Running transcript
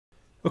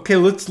Okay,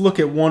 let's look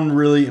at one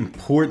really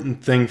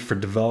important thing for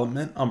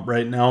development.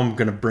 Right now I'm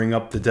going to bring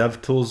up the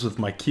DevTools with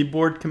my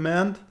keyboard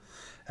command,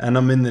 and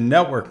I'm in the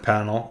network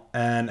panel.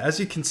 And as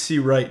you can see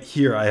right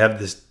here, I have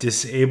this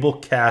disable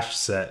cache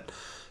set.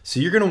 So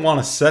you're going to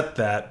want to set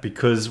that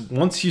because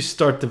once you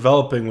start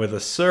developing with a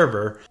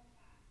server,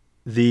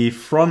 the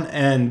front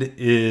end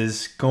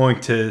is going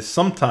to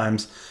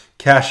sometimes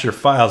cache your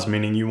files,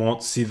 meaning you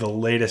won't see the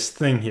latest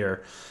thing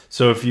here.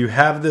 So if you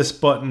have this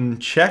button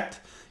checked,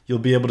 you'll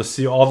be able to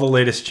see all the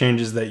latest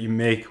changes that you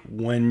make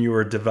when you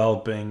are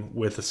developing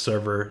with a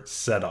server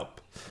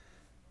setup.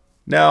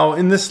 Now,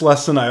 in this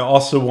lesson, I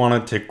also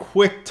wanted to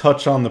quick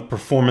touch on the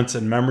performance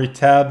and memory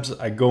tabs.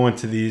 I go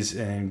into these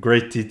in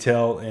great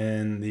detail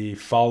in the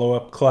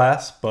follow-up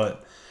class,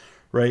 but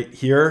right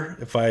here,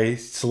 if I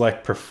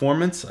select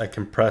performance, I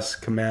can press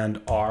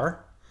Command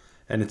R,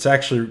 and it's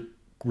actually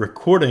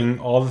recording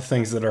all the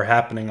things that are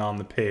happening on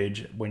the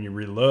page when you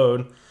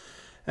reload.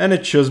 And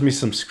it shows me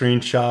some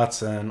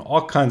screenshots and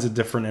all kinds of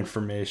different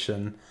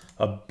information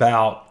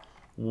about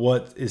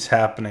what is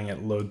happening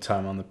at load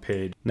time on the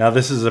page. Now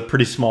this is a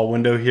pretty small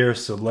window here,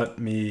 so let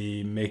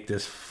me make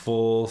this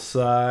full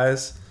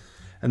size.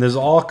 And there's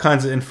all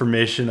kinds of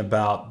information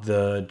about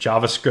the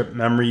JavaScript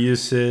memory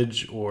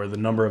usage or the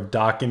number of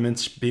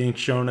documents being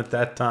shown at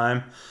that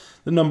time,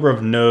 the number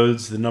of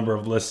nodes, the number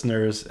of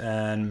listeners,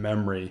 and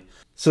memory.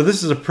 So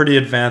this is a pretty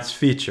advanced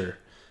feature.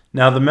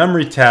 Now the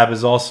memory tab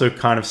is also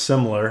kind of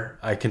similar.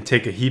 I can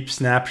take a heap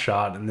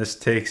snapshot, and this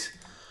takes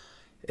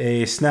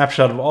a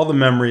snapshot of all the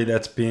memory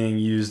that's being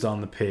used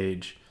on the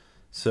page.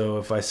 So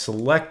if I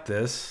select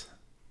this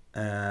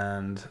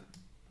and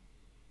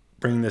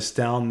bring this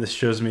down, this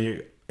shows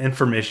me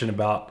information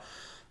about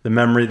the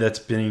memory that's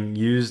being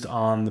used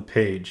on the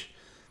page.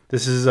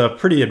 This is a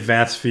pretty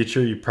advanced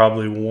feature. You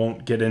probably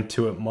won't get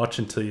into it much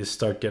until you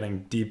start getting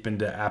deep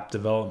into app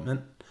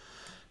development.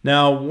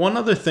 Now, one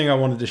other thing I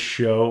wanted to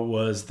show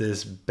was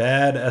this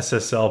bad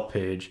SSL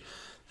page.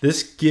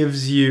 This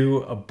gives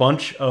you a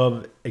bunch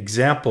of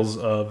examples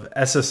of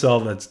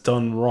SSL that's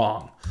done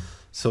wrong.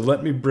 So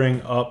let me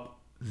bring up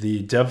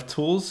the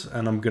DevTools,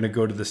 and I'm going to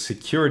go to the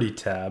Security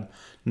tab.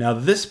 Now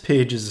this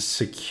page is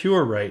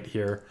secure right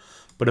here,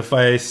 but if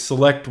I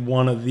select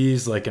one of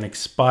these, like an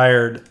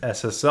expired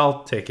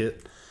SSL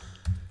ticket,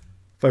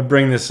 if I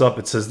bring this up,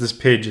 it says this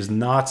page is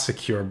not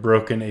secure,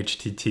 broken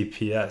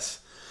HTTPS.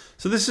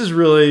 So this is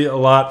really a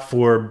lot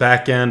for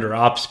back-end or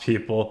ops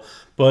people,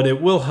 but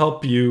it will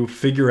help you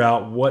figure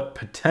out what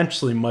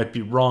potentially might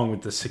be wrong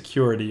with the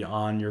security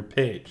on your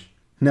page.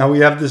 Now we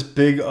have this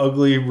big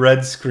ugly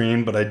red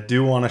screen, but I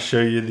do want to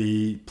show you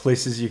the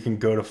places you can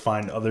go to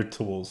find other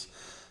tools.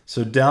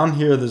 So down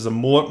here there's a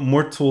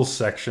more tools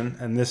section,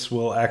 and this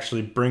will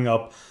actually bring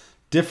up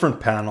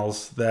different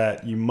panels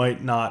that you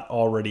might not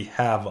already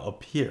have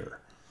up here.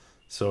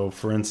 So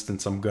for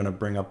instance, I'm going to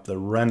bring up the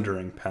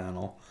rendering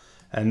panel.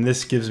 And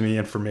this gives me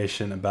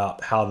information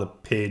about how the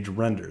page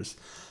renders.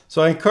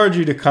 So I encourage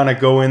you to kind of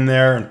go in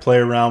there and play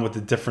around with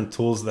the different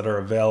tools that are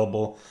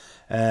available.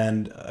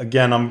 And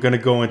again, I'm going to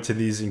go into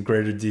these in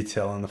greater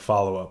detail in the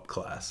follow-up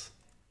class.